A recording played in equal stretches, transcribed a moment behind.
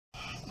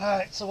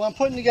Alright, so what I'm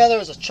putting together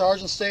is a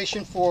charging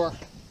station for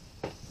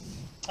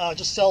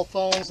just cell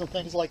phones and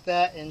things like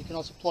that, and you can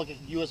also plug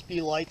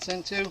USB lights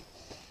into.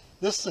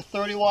 This is a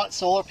 30-watt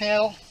solar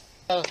panel.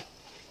 Got a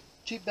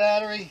cheap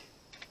battery,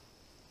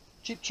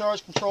 cheap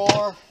charge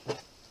controller,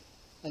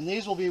 and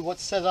these will be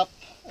what's set up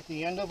at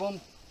the end of them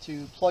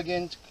to plug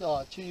in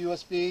two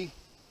USB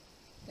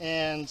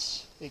and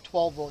a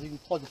 12 volt. You can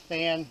plug a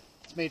fan.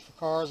 It's made for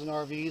cars and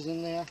RVs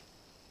in there.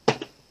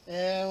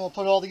 And we'll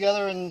put it all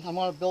together, and I'm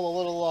going to build a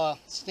little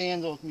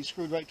stand that can be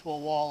screwed right to a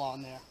wall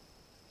on there.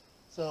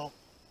 So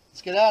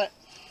let's get at it.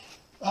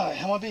 Alright,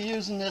 I'm going to be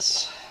using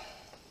this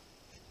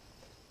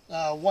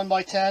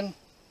 1x10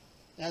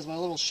 as my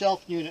little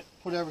shelf unit,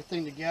 put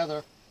everything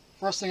together.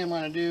 First thing I'm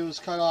going to do is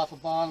cut off a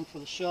bottom for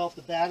the shelf.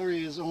 The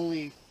battery is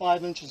only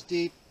 5 inches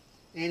deep,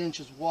 8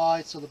 inches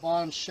wide, so the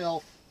bottom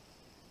shelf,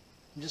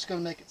 I'm just going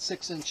to make it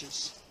 6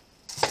 inches.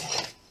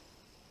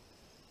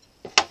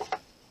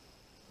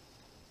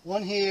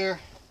 One here,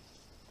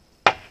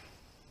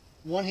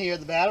 one here.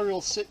 The battery will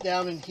sit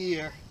down in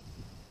here.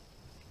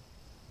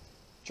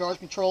 Charge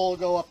control will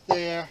go up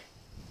there,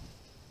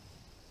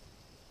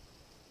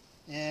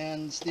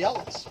 and the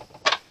outlets.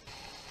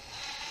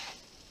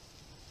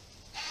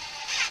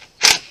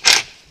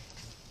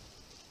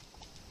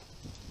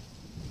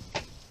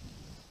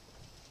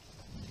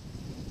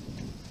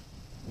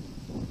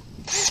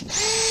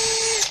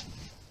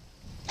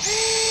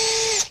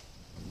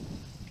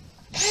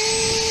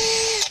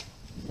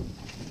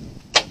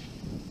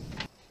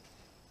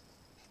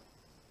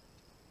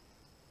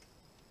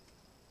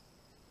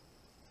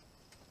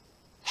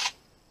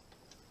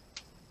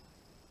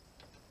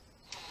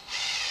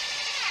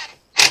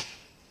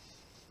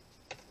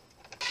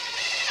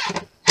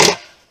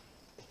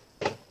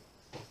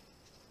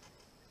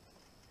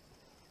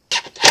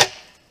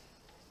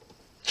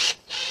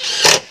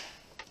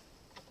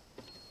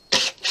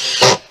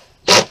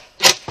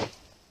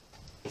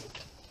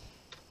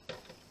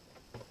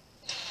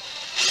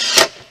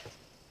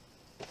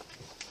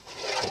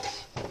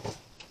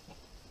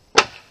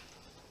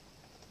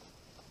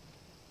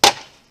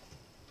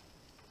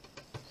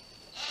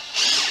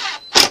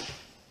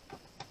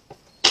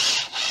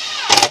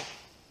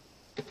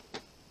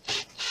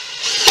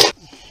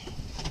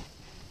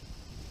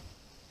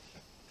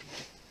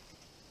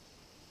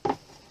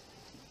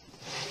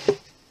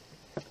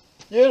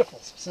 Beautiful.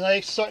 So now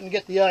you're starting to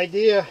get the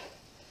idea.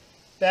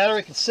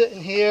 Battery can sit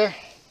in here.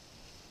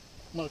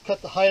 I'm going to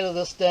cut the height of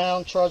this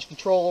down. Charge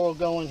controller will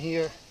go in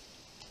here.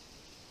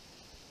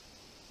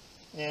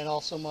 And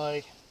also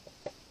my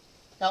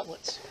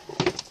outlets.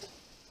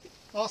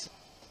 Awesome.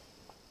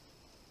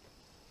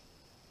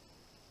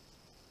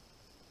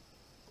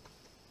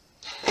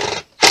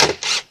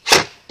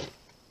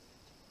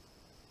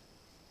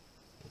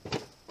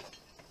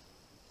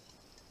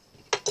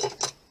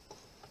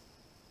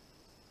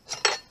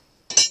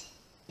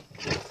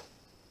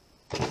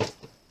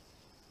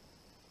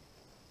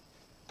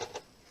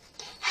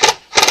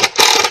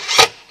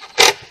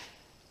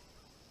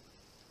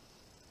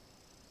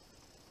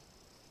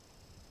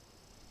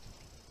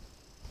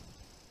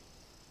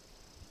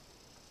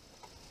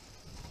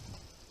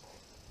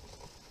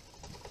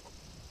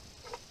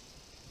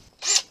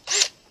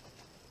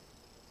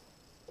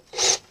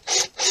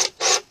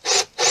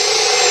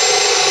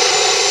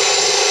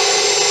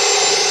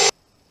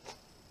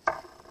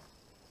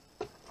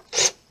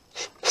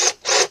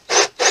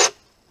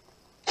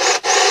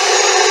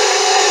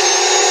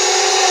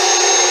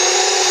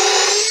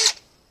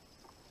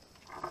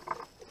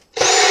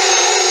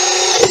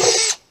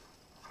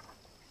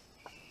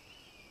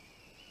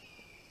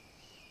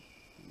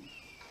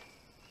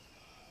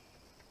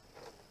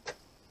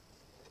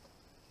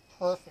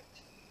 Perfect.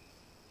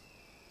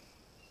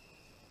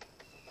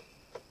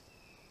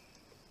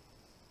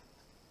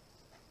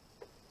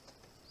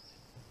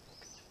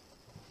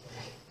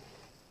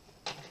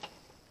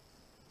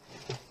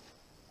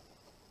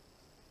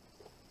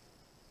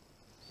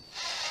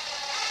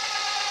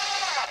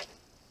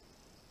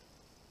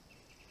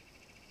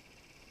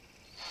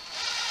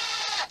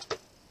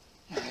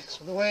 Alright,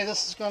 so the way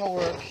this is going to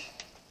work,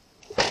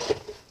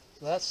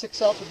 so that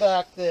sticks out the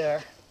back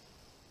there.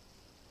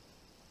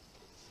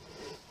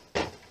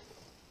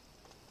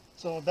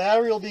 So a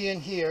battery will be in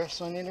here,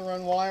 so I need to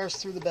run wires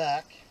through the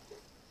back.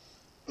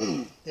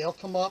 They'll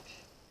come up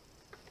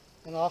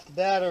and off the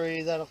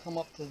battery, that'll come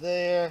up to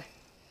there.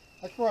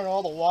 I can run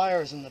all the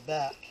wires in the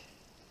back.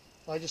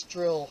 So I just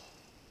drill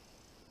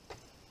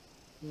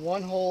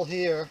one hole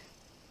here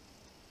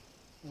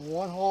and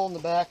one hole in the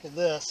back of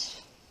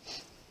this.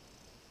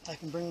 I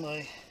can bring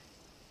my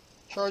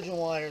charging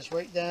wires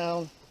right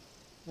down,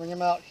 bring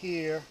them out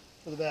here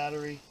for the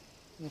battery,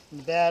 and from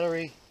the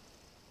battery,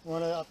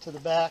 run it up to the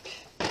back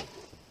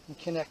and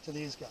connect to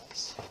these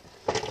guys.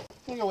 I'm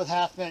going to go with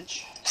 1/2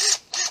 inch.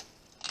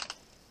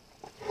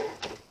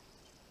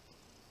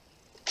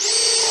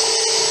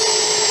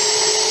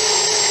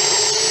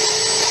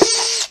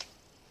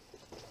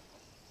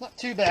 Not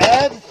too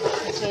bad.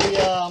 It's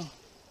a,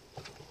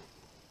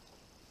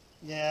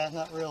 yeah,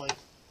 not really.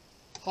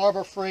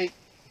 Harbor Freight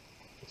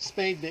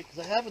spade bit,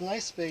 because I have a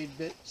nice spade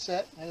bit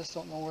set. I just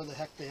don't know where the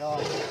heck they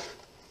are.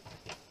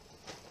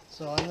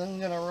 So I'm then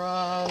going to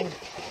run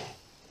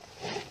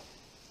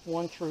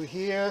one through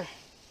here.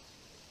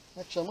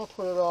 Actually, I'm going to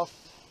put it off.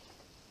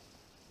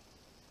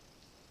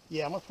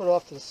 Yeah, I'm going to put it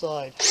off to the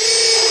side.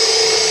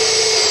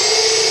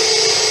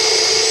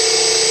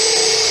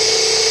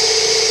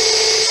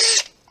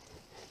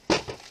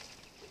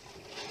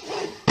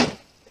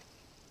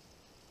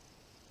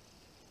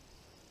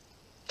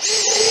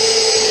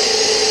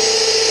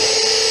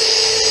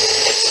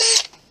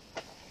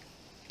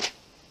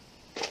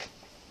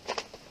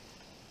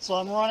 So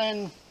I'm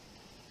running,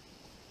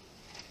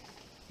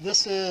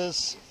 this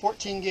is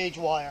 14 gauge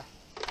wire,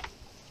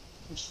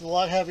 which is a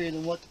lot heavier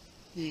than what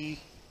the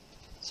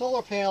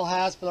solar panel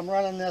has, but I'm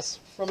running this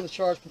from the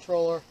charge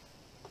controller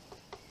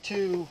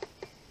to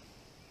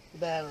the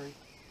battery.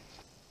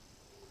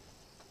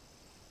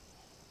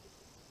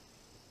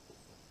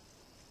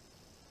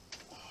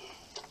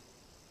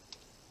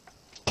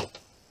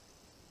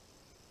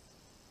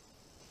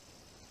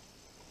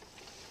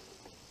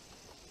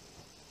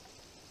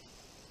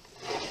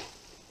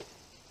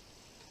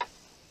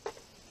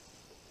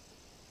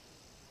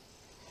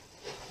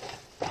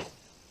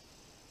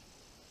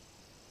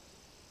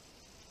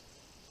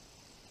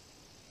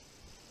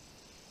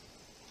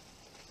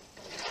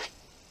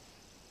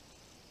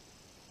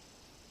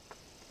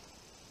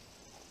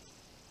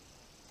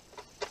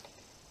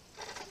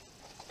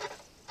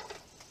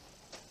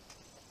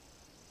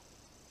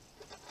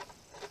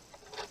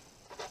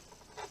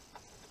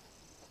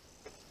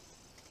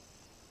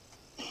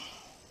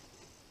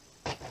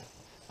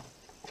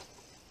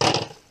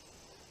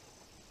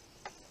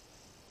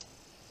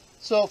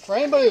 So for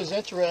anybody who's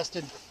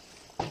interested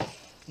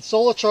in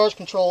solar charge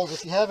controls,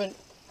 if you haven't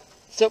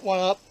set one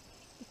up,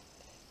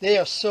 they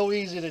are so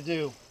easy to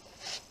do.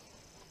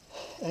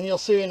 And you'll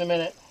see in a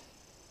minute.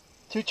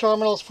 2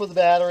 terminals for the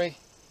battery,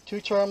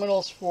 2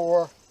 terminals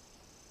for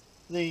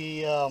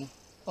the,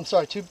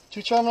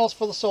 two terminals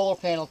for the solar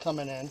panel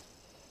coming in,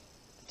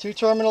 2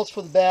 terminals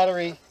for the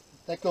battery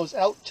that goes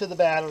out to the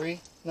battery,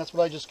 and that's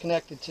what I just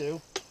connected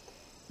to.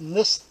 And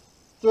this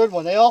third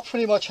one, they all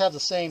pretty much have the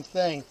same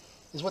thing,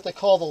 is what they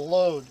call the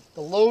load.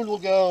 The load will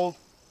go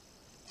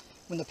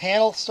when the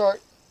panels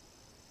start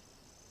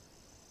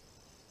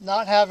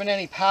not having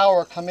any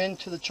power come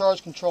into the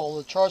charge control.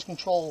 The charge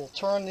control will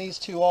turn these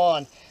 2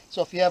 on.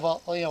 So if you have a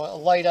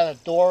light at a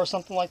door or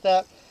something like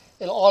that,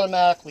 it'll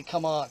automatically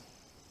come on.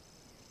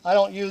 I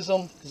don't use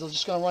them because I'm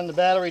just going to run the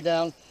battery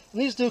down.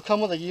 And these do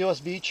come with a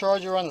USB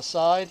charger on the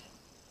side,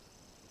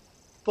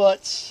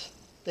 but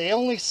they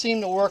only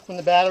seem to work when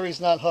the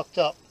battery's not hooked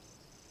up.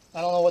 I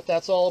don't know what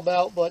that's all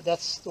about, but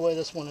that's the way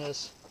this one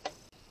is.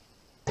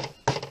 There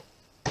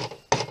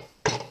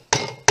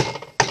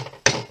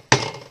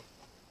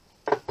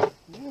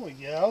we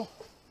go.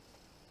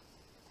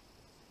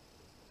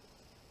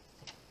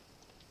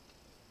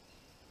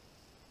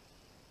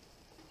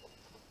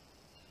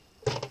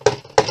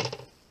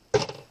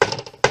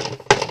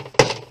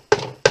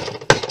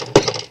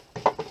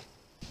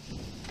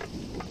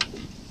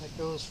 That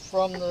goes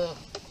from the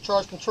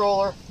charge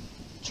controller,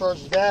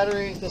 charge the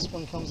battery. This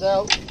one comes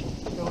out,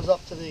 goes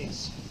up to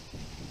these.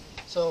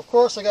 So of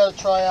course I got to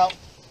try out,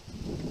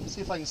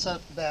 see if I can set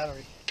up the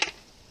battery.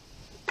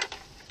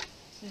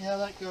 See how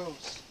that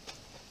goes.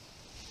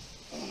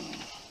 I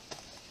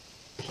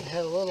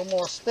had a little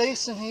more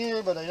space in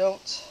here, but I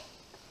don't.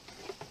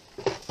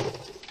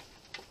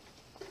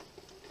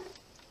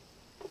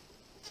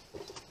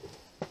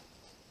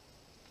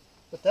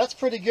 But that's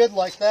pretty good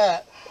like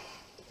that.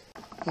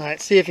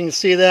 Alright, see if you can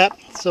see that.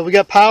 So we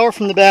got power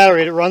from the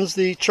battery that runs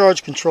the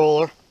charge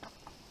controller.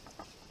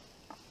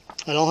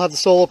 I don't have the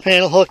solar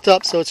panel hooked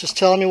up, so it's just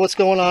telling me what's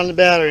going on in the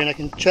battery, and I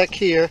can check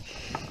here.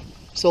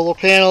 Solar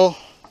panel,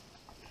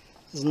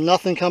 there's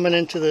nothing coming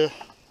into the,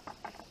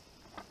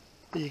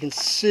 you can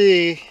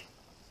see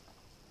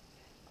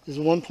there's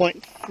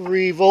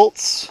 1.3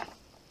 volts.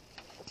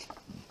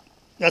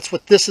 That's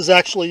what this is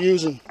actually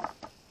using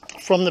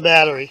from the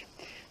battery.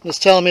 And it's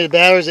telling me the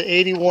battery's at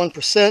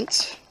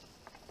 81%.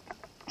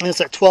 And it's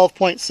at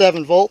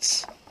 12.7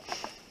 volts.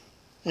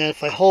 And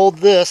if I hold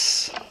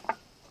this,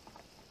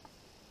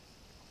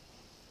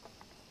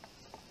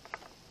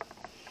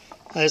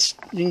 you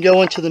can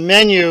go into the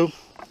menu.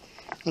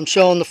 I'm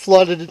showing the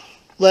flooded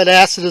lead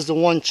acid is the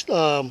one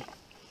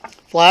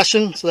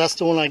flashing, so that's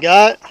the one I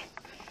got.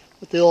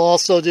 But they'll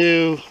also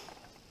do,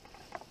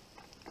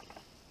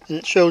 and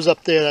it shows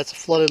up there, that's a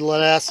flooded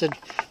lead acid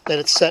that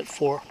it's set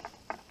for.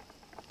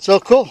 So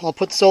cool, I'll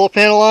put the solar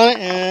panel on it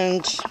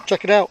and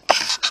check it out.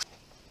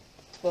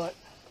 But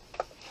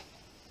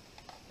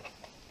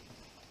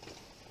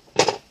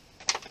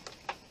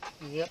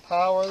you get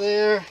power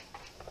there.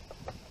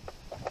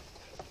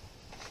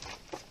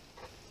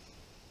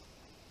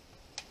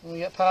 We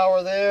get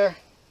power there.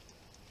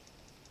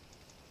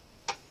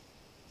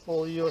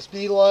 Full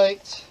USB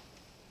light.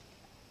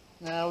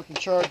 Now we can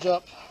charge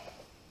up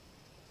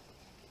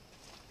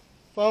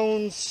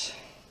phones.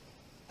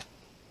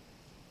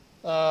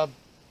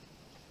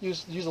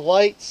 Use the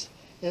lights.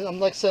 And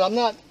like I said, I'm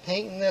not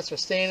painting this or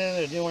staining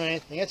it or doing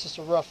anything. It's just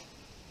a rough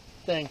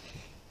thing.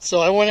 So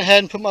I went ahead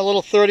and put my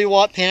little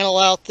 30-watt panel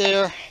out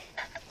there.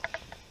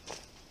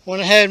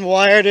 Went ahead and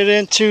wired it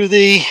into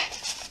the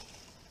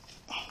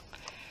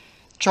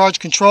charge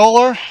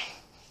controller.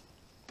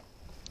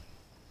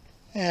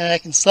 And I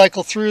can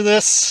cycle through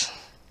this.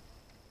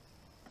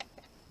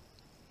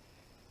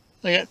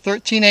 I got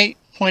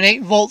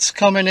 13.8 volts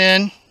coming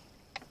in.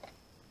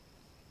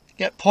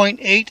 Got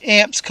 0.8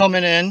 amps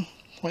coming in.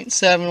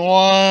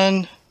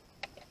 0.71.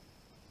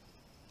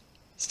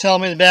 It's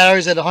telling me the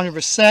battery's at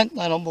 100%.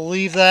 I don't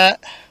believe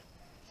that.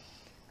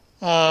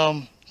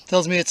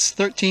 Tells me it's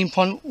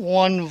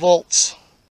 13.1 volts.